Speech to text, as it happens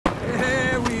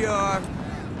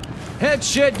Head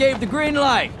shed gave the green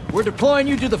light. We're deploying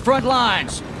you to the front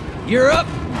lines. You're up,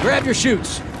 grab your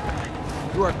chutes.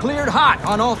 You are cleared hot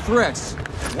on all threats.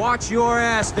 Watch your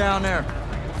ass down there.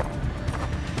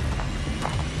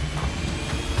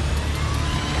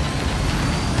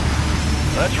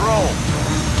 Let's roll.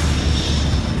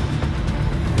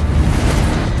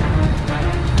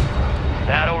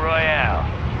 Battle Royale.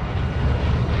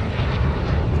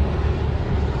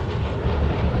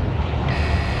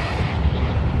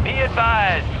 Be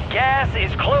advised, gas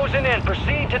is closing in.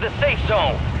 Proceed to the safe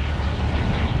zone.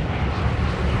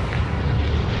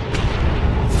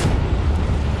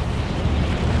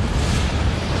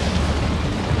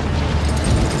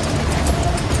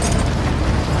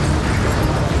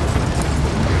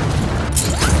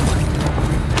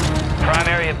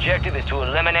 Primary objective is to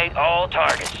eliminate all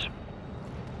targets.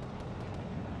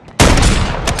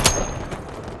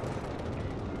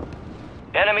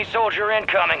 Enemy soldier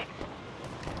incoming.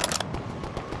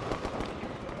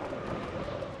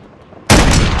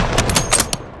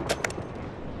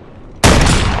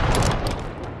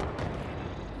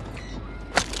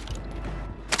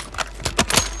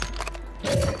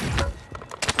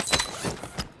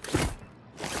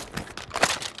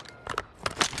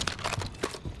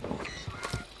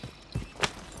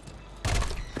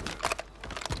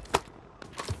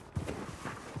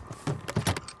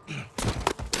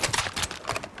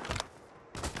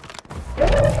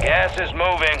 Gas is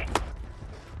moving.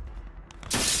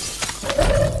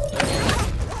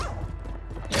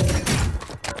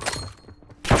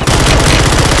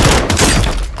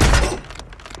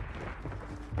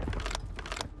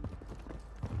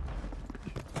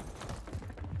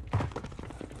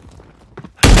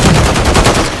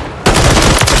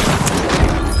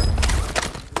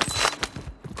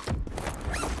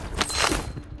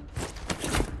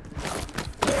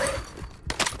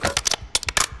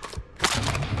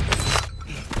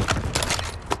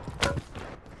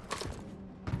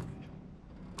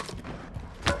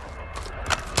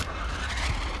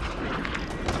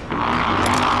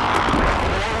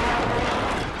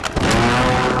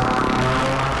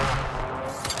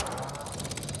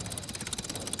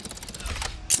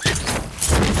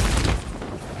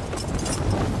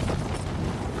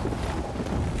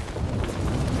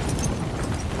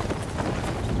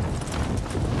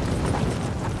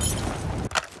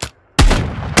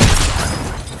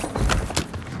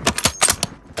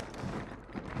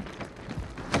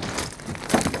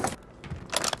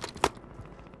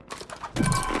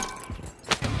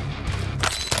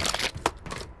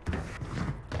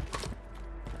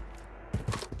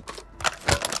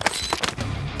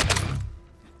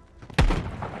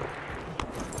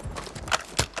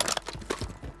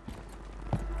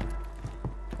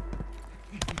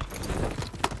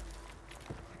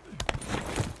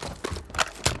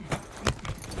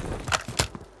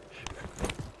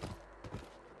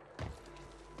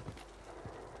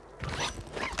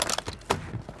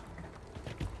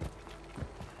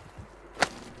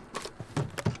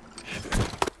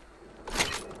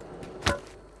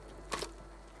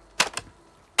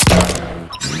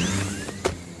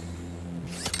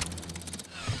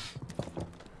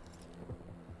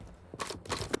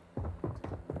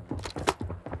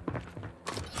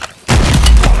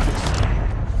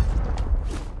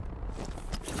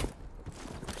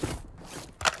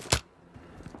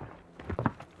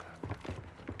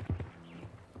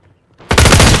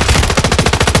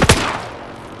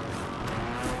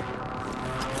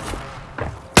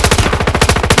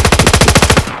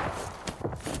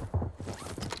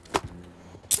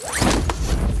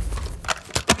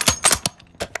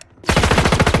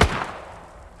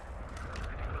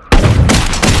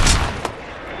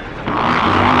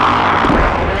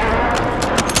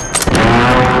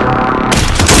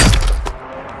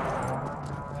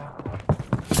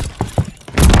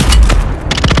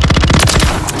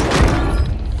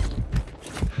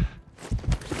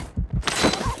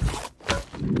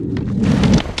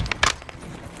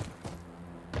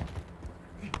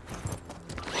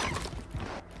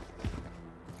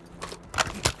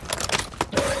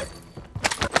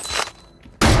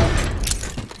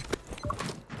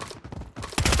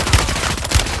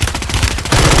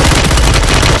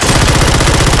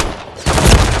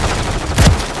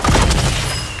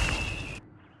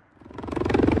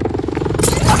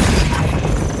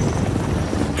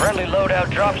 Friendly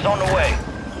loadout drops on the way.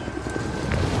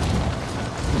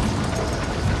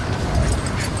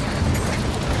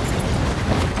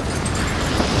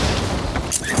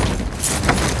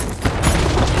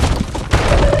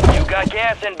 You got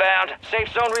gas inbound.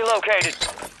 Safe zone relocated.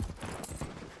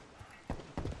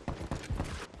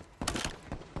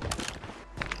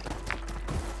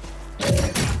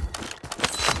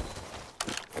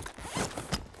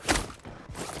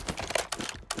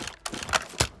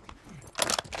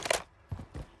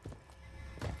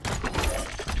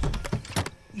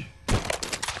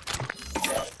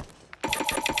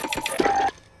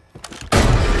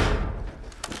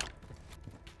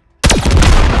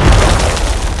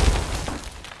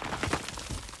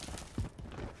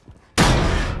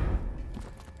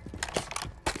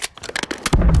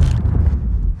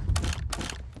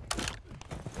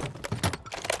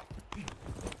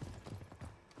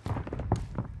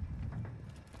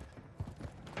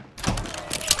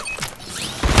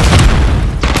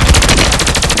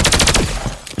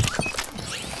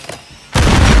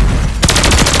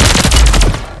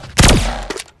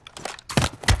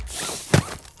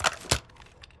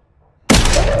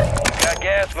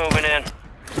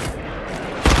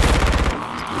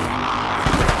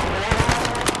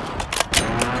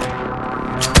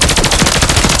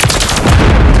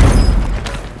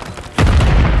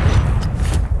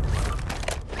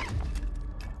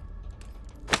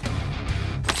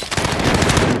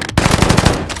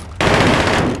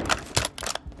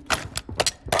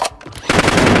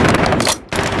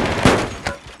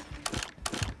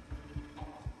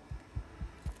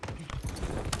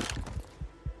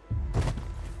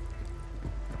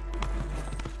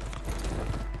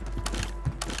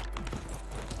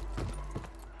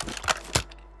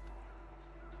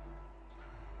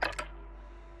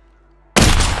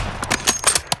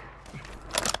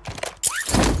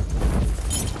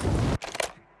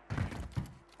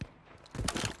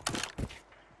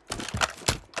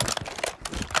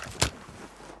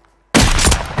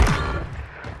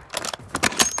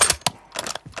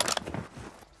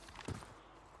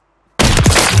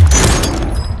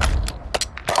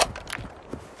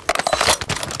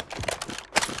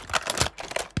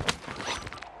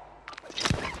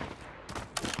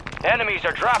 Enemies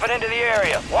are dropping into the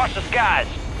area. Watch the skies.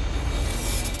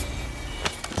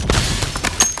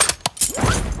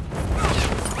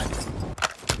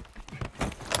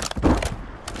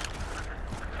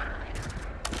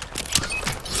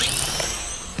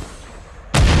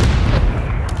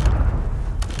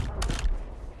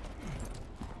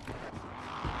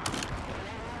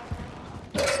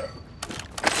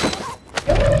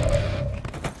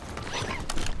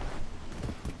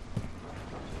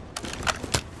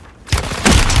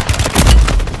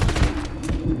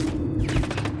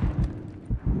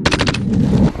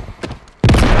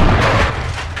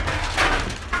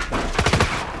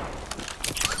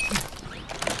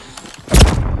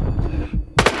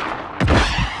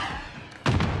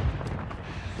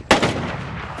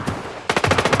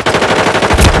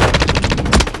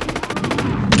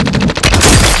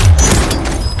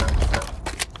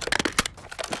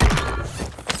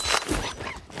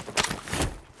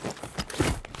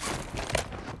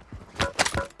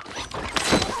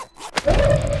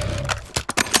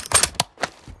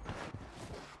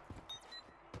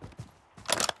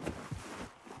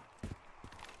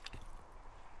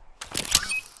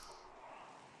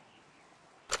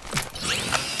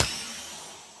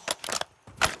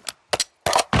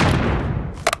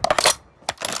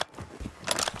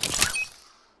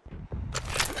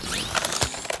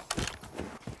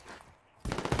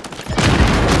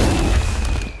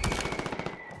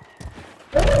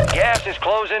 Gas is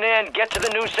closing in. Get to the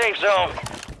new safe zone.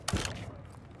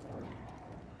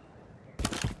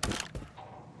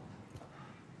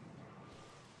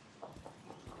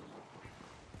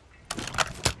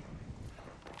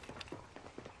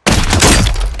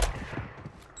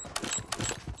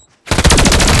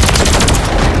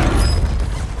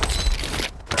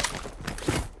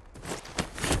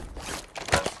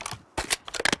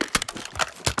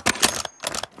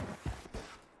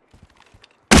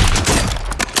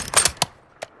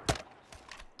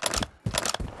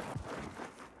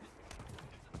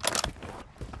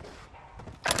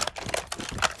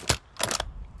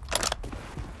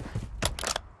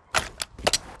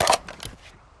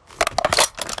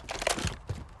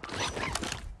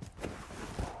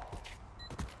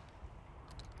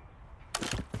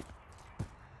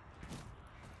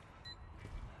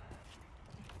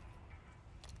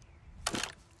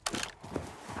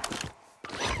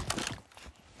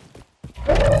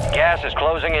 Gas is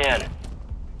closing in.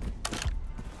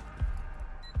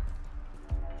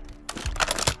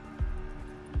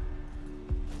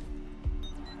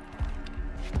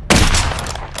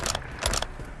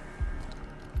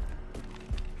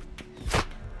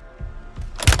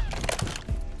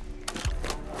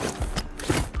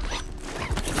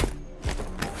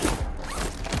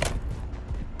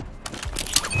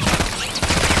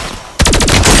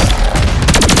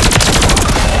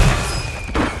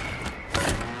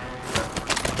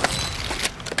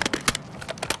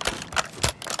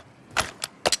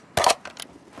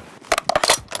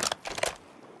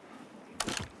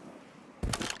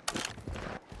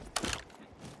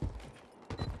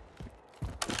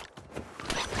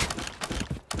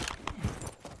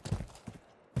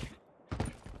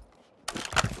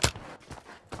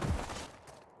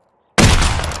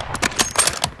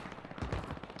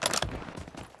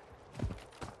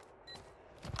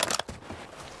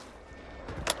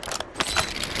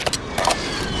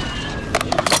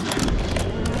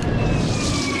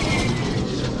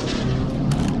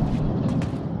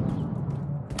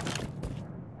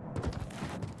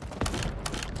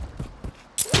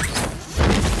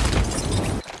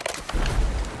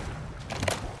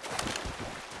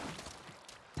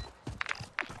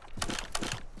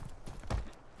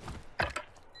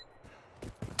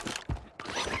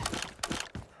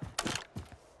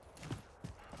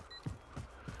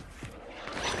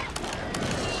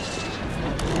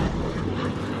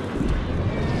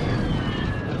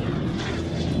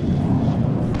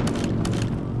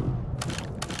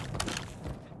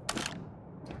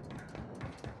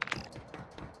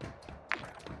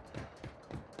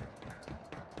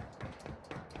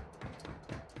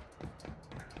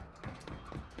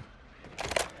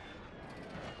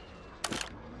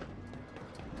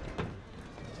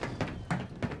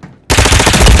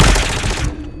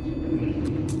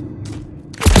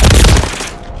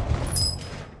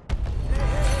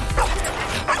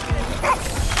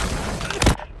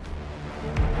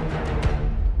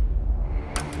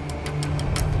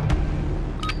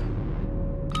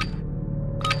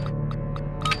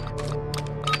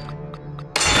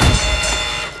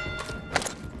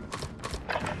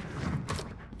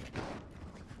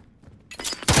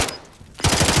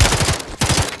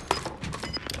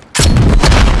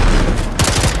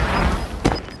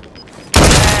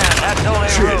 Zone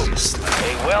en route. Jesus.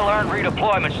 A well-earned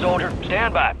redeployment, soldier.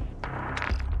 Stand by.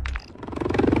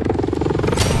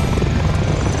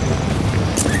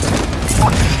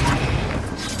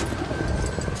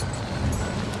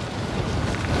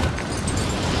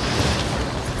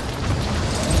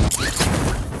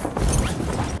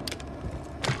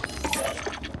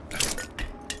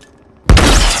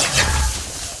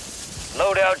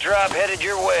 Loadout drop headed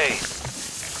your way.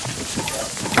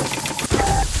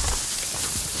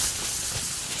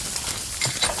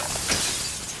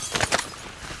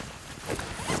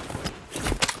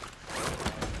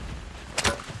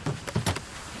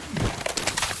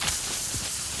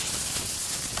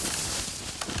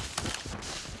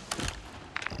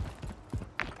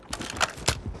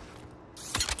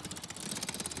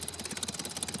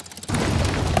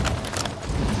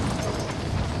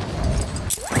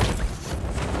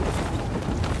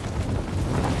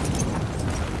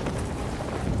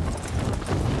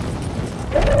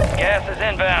 Gas is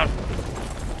inbound.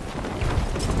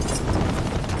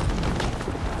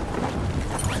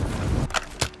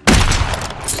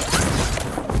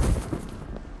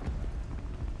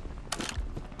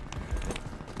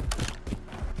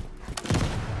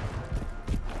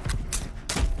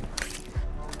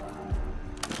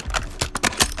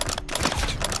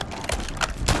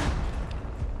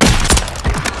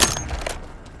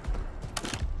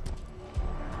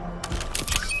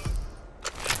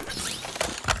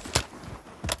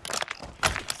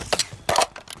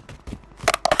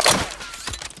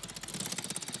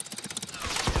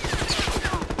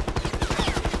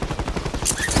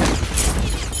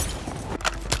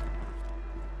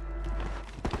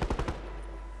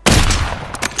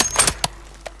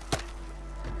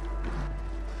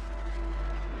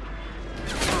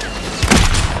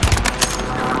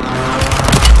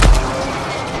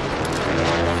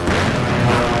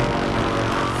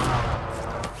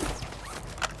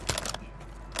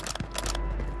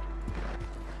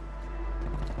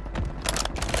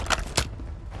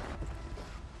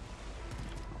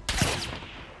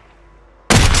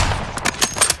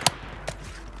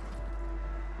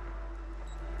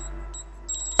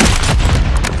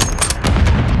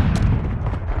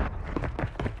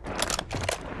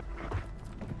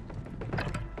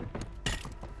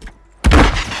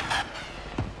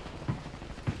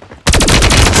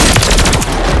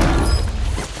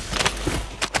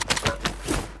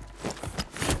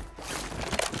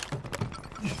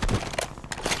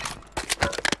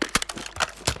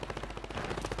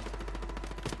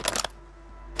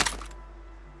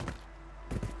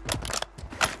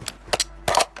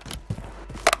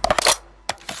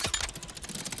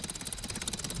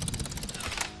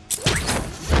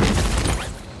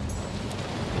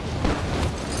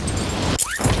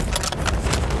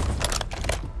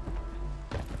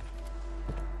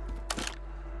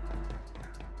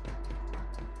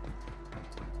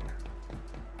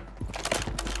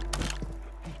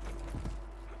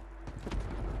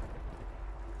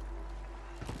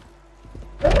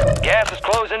 Gas is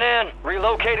closing in.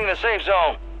 Relocating the safe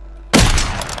zone.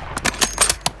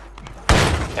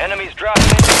 Enemies dropping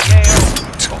into the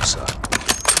AO. Tosser.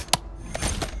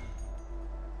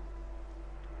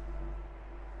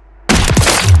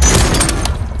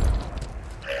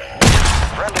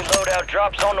 Friendly loadout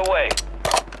drops on the way.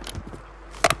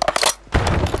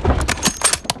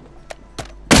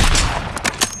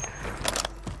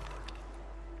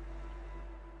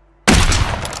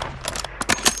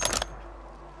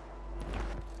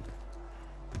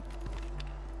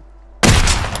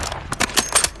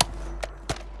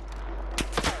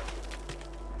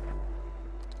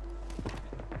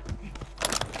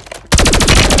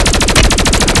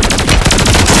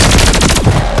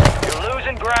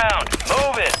 Ground.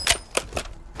 Move it.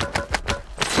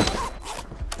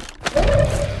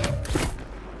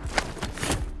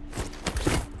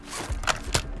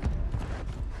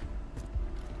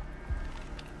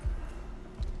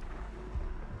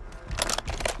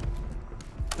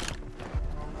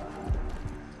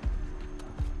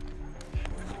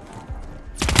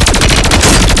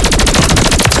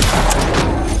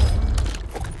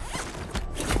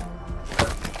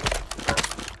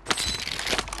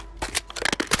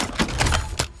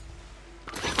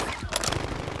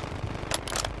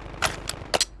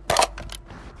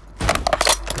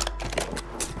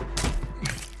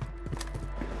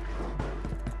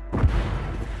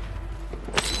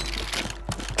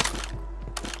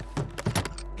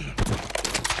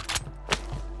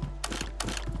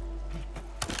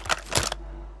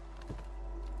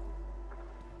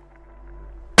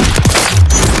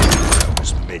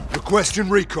 Requesting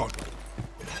recon.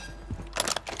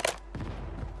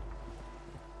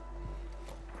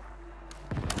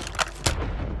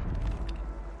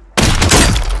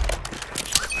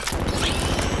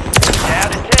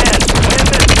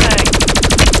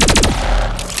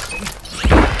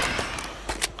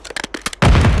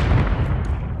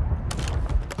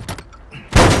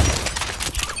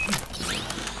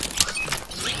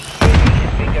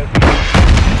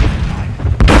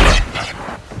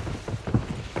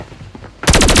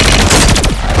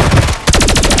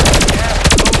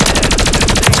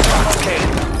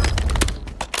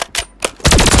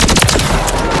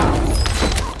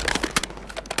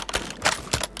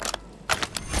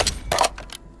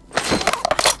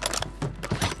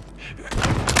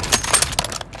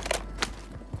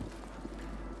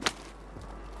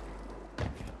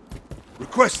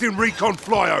 Requesting recon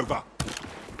flyover.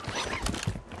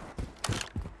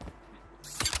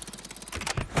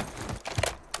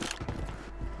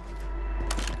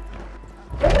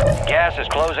 Gas is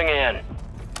closing in.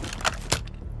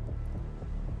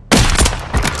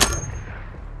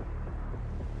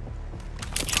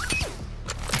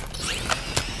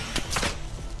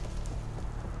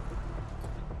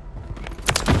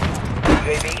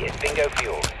 UAV is bingo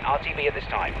fuel. RTV at this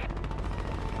time.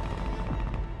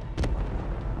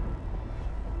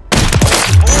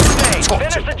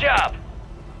 Finish the job.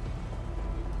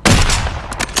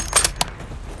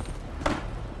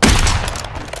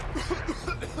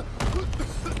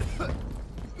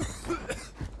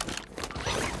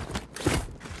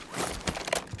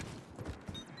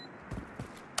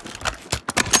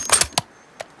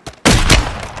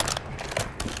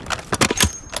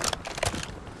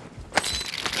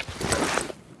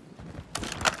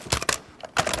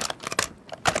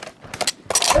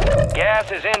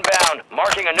 Gas is inbound,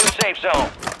 marking a new safe zone.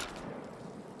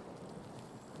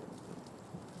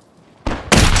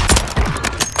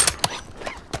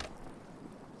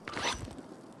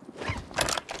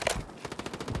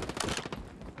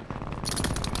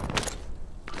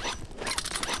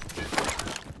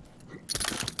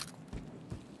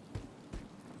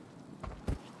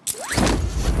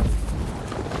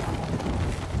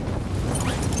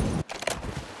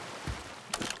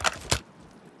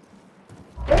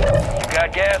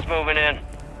 Got gas moving in.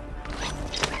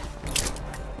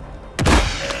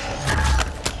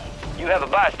 You have a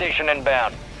buy station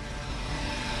inbound.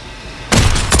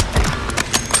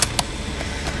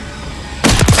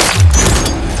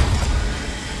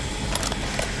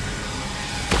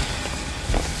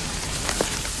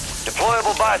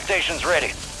 Deployable buy stations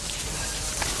ready.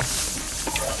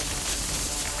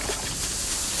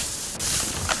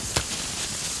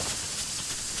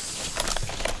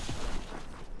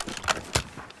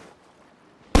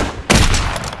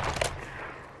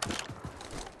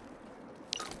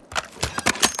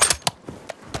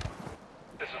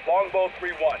 Longbow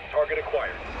 3-1, target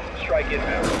acquired. Strike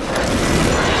inbound.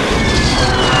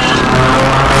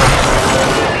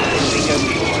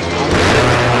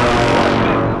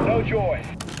 No joy.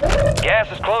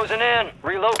 Gas is closing in,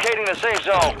 relocating the safe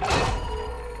zone.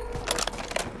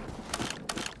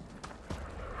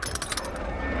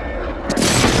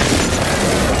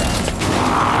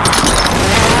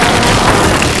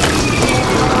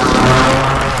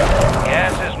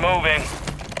 Gas is moving.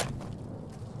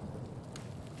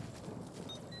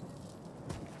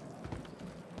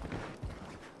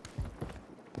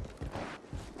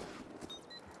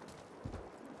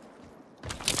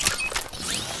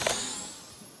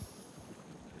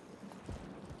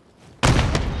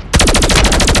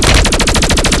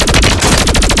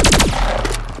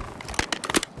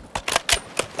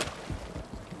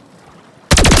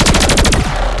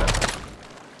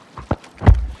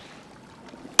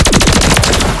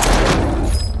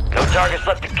 Targets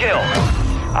left to kill.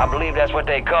 I believe that's what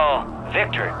they call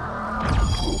victory.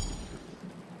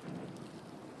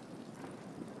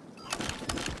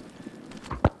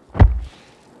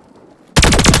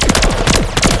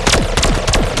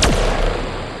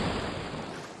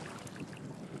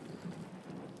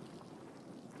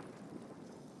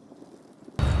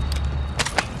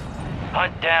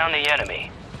 Hunt down the enemy.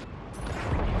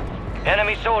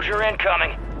 Enemy soldier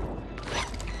incoming.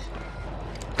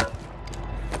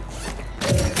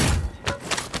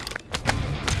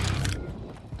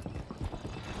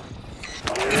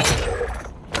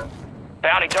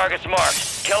 Bounty targets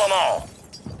marked. Kill them all.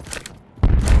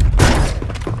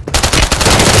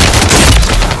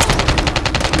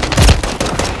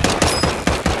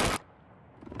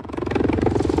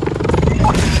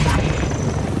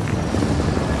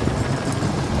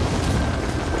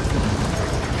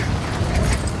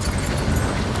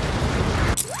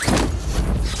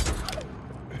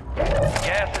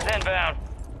 Gas is inbound.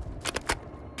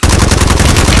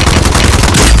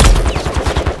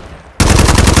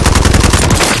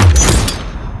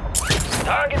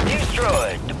 Target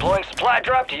destroyed. Deploying supply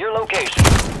drop to your location.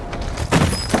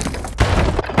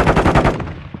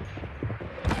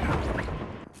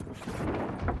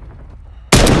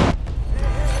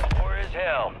 War is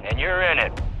hell, and you're in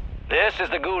it. This is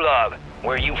the Gulag,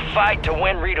 where you fight to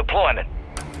win redeployment.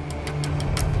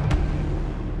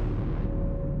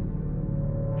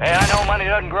 Hey, I know money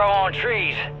doesn't grow on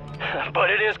trees,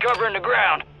 but it is covering the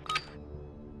ground.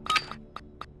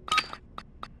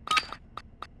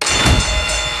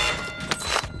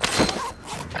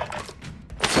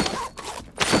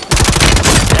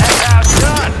 That's how it's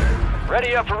done.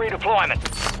 Ready up for redeployment.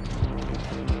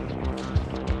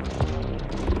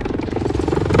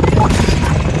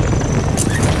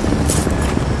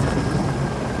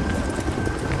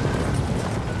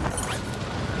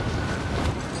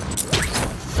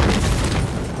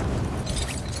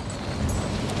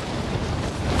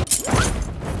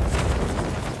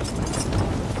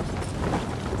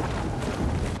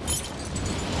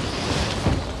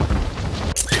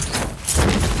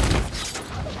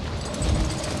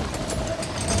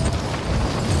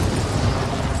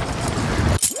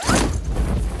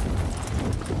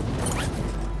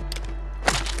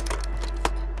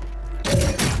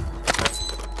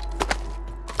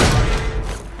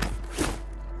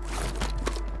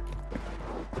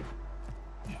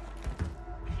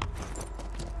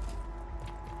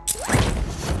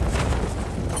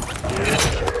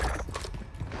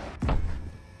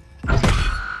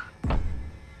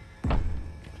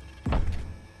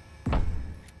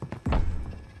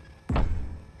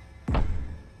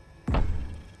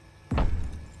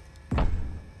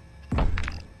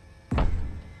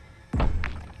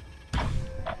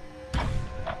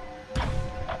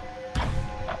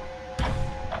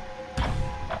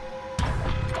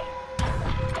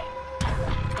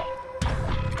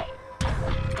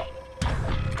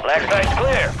 Black site's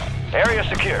clear. Area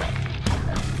secure.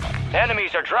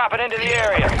 Enemies are dropping into the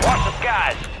area. Watch the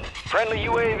skies. Friendly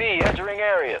UAV entering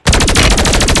area.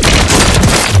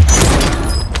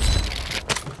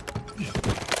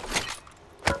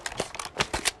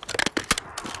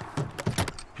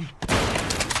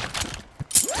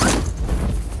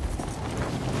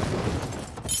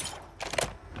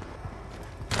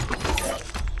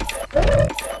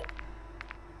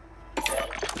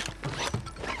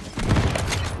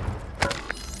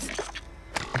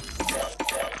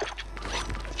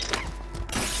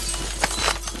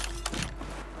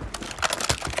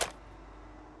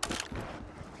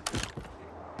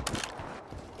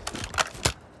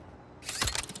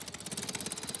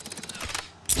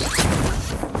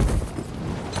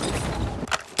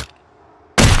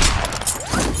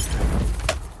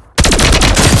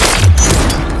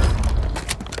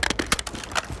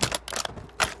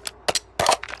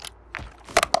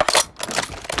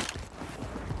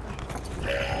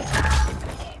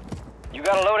 You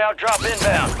got a loadout drop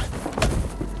inbound.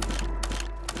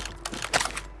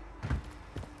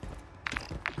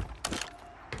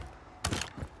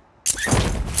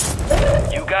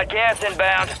 You got gas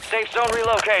inbound. Safe zone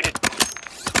relocated.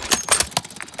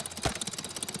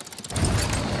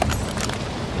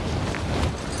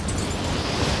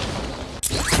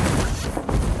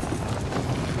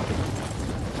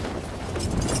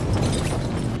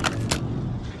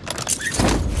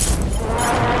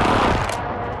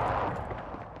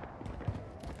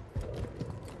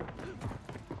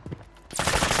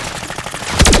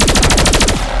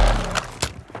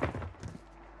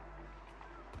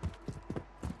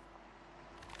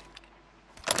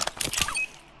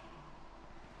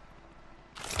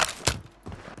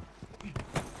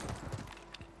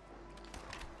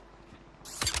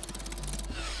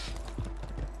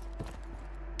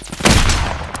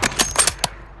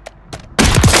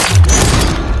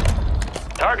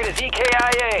 Target is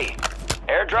EKIA.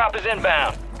 Airdrop is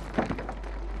inbound.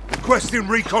 Requesting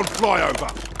recon flyover.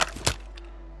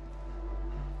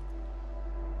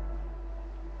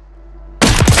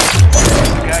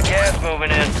 Got gas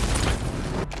moving in.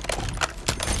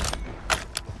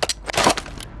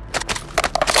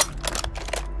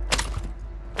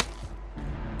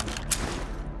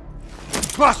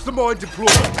 Cluster mine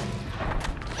deployed.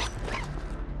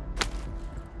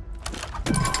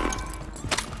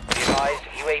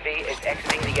 UAV is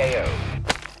exiting the AO.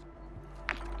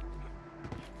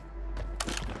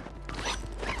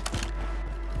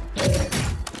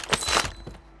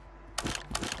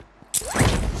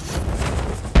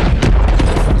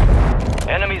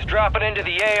 Enemies dropping into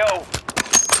the AO.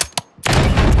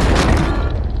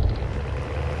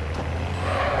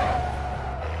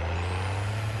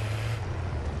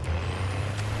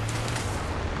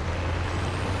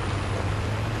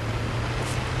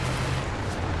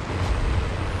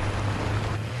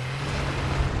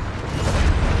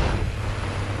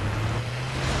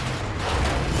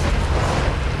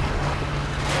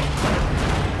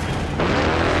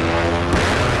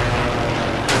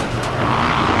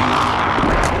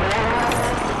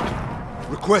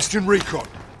 Requesting recon.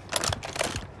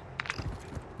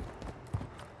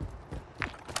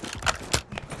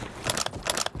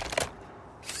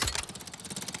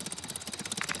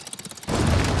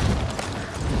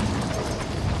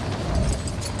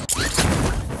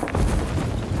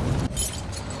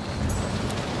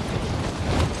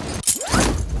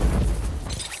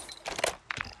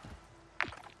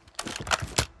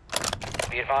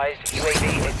 Be advised,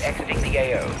 UAV is exiting the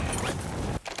AO.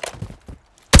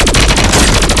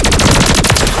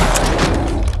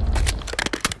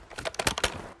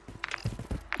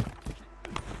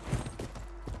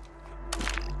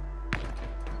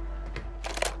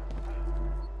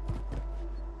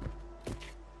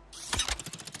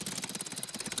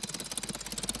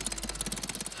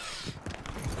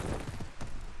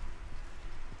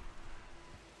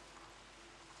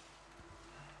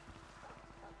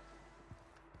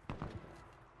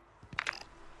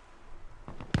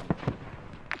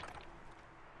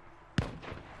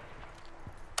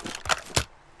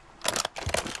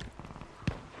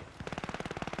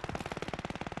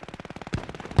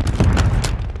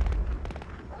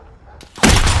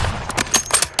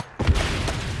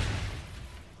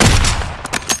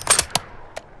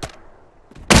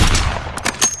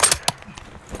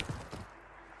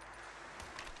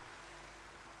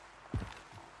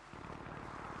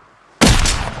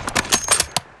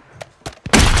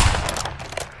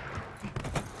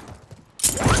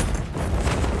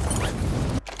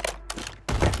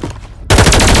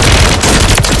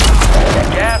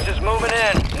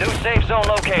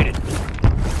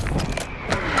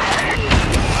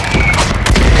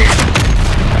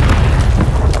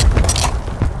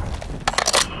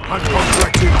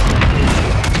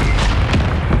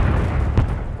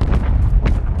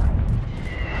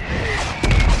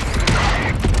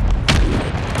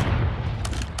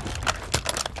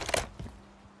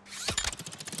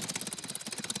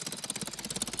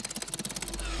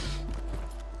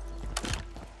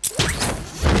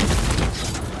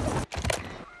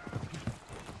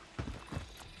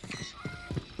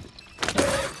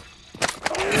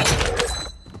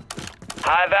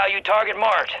 High-value target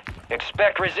marked.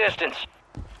 Expect resistance.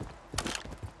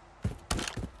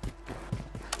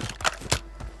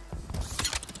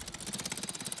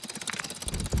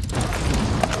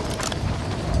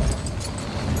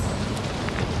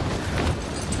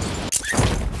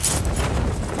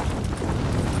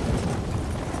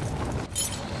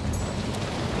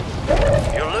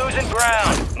 You're losing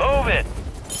ground. Move it.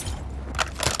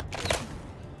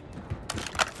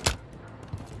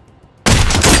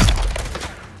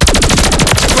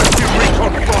 Requesting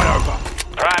recon flyover.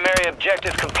 Primary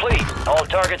objective complete. All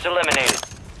targets eliminated.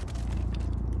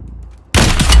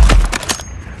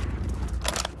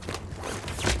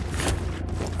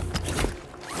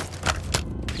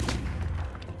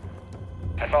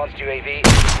 Advanced UAV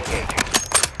engaging.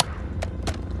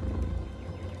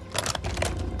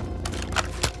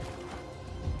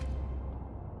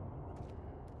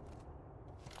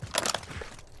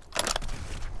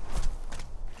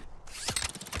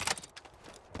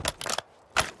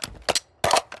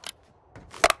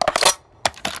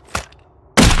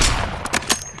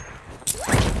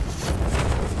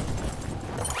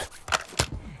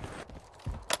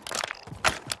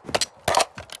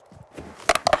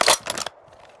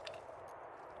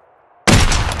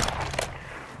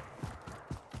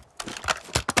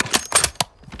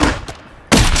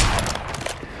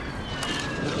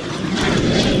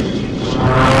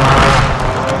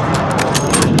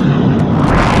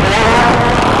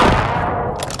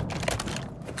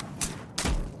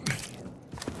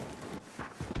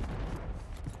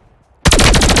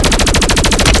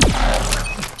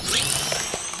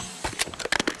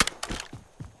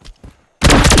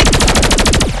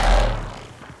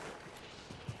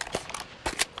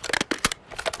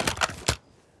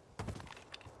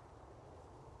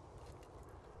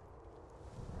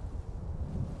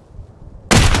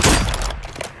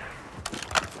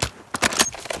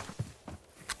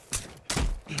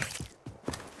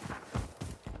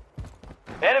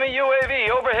 Enemy UAV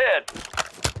overhead.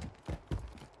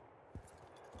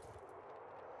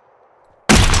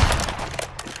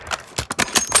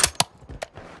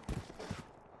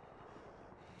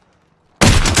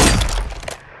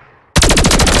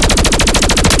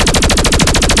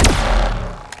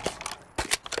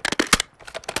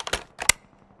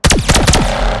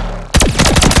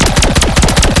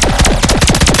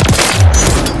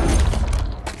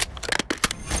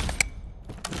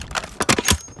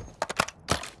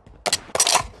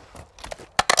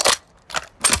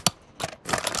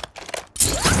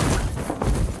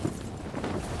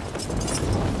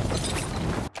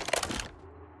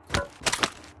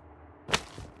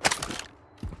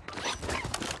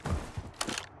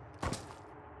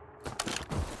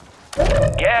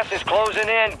 Gas is closing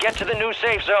in. Get to the new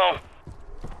safe zone.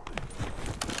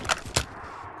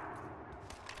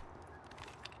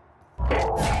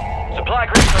 Supply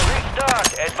crates are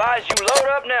restocked. Advise you load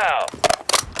up now.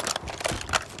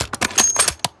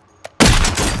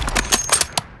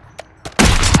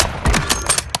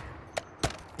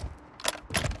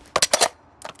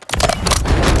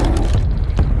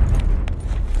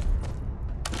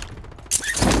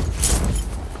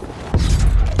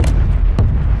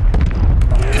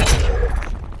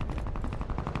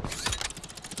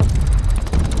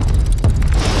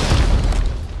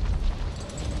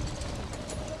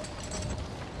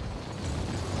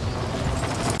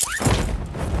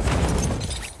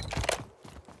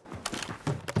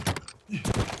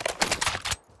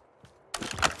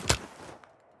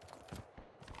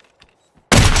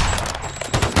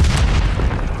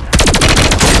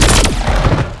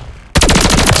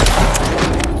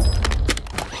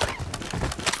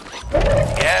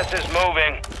 Gas is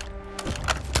moving.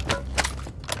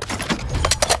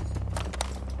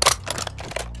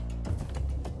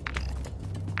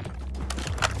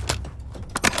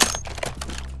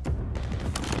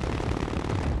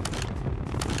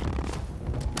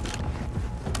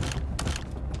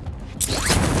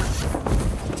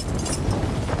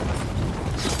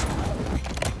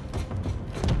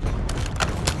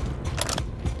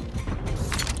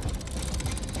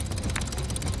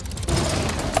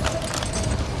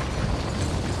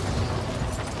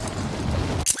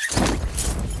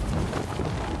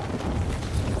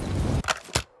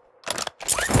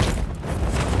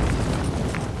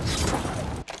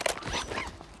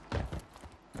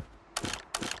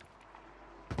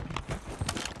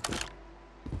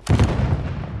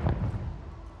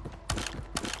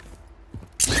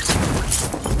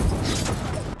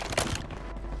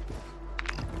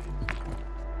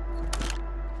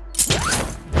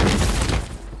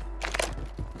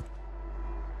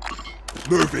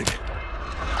 Moving.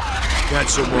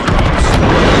 Cancel my arms.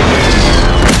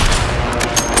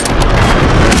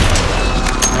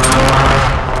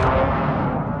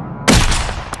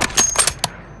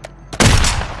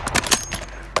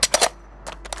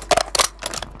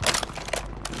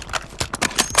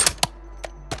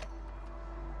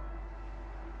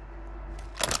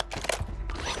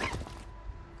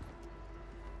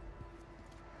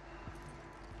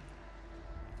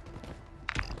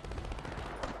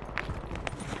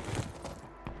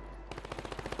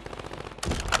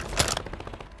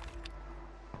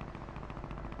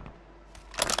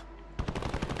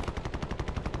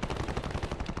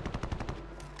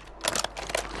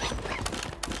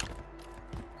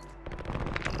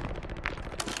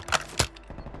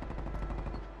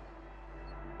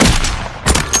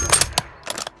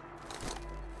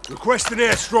 Request an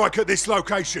airstrike at this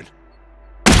location.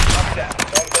 Copy that.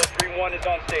 Longbow 3-1 is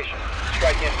on station.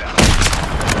 Strike inbound.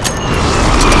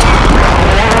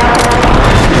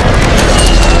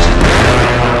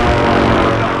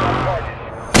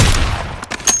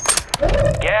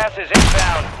 Gas is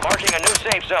inbound, marking a new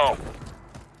safe zone.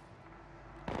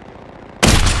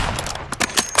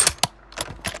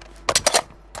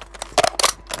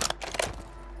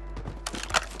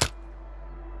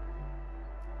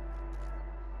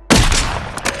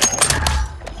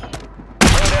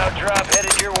 Loadout drop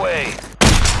headed your way.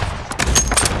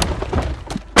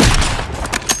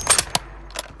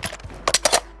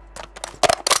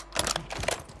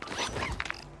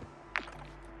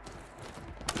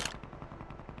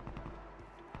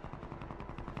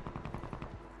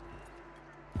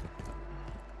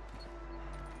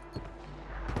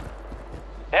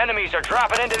 Enemies are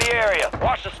dropping into the area.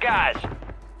 Watch the skies.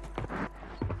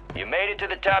 You made it to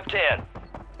the top 10.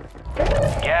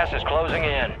 Gas is closing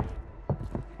in.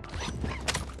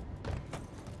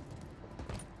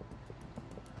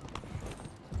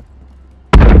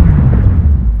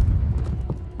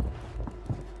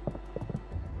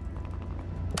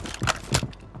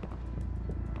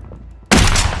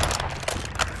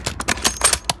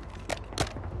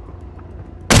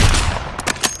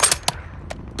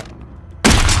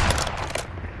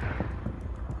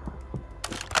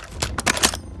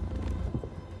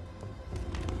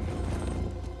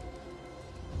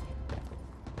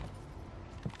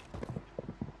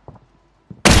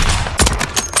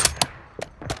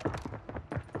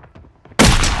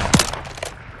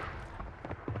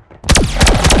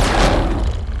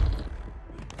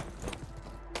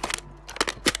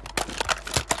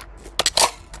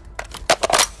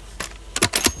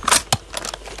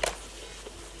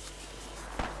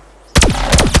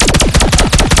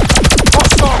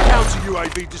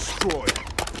 UAV destroyed.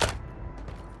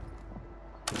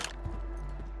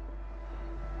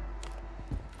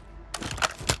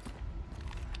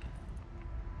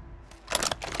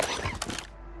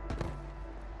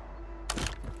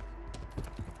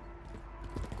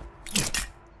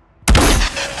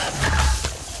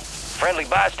 Friendly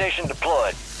buy station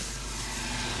deployed.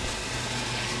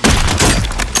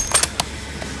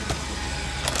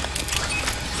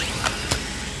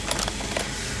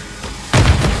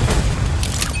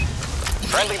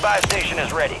 Friendly buy station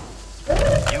is ready.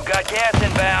 You got gas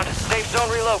inbound. Safe zone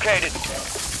relocated.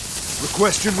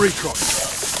 Requesting recon.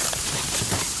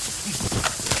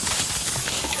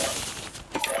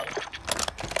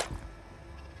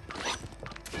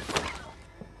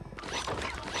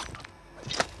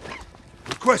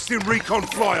 Requesting recon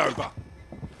flyover.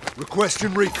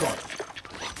 Requesting recon.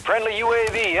 Friendly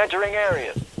UAV entering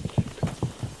area.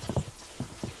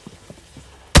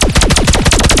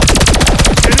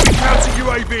 Enemy counter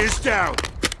UAV is down.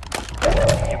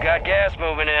 You got gas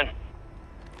moving in.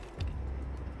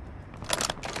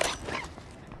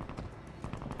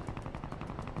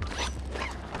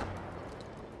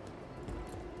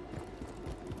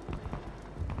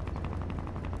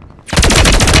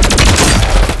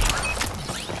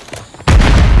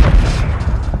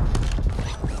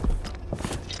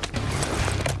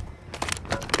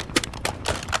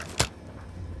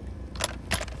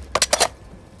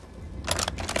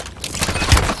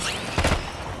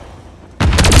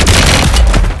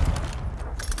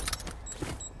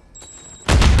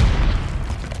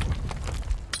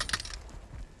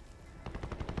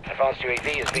 Advanced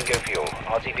UAV is bingo fuel.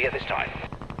 RTB at this time.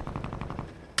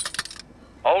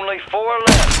 Only 4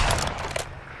 left.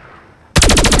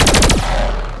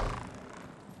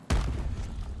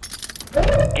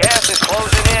 Gas is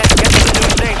closing in. Get to the new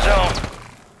safe zone.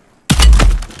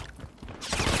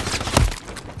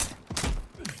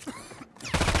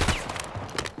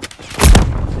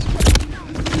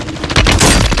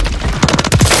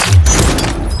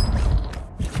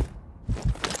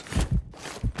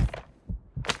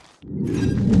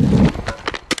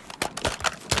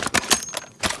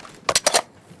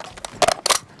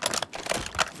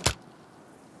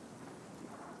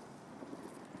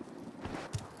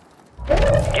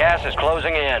 Gas is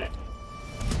closing in.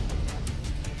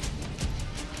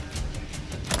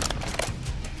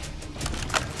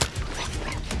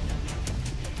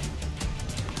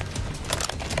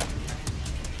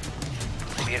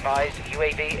 Be advised,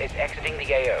 UAV is exiting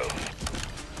the AO.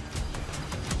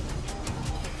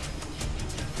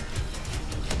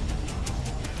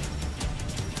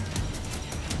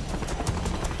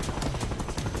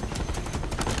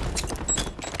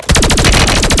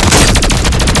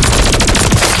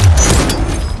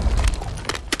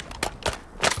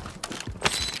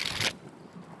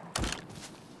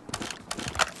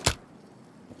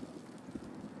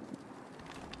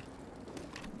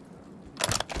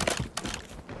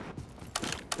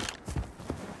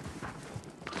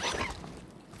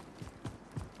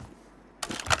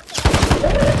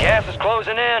 Gas is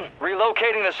closing in.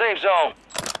 Relocating the safe zone.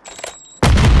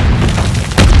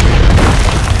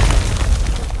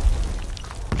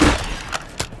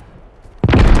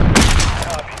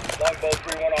 Copy. Longbow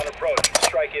 3-1 on approach.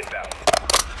 Strike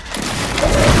inbound.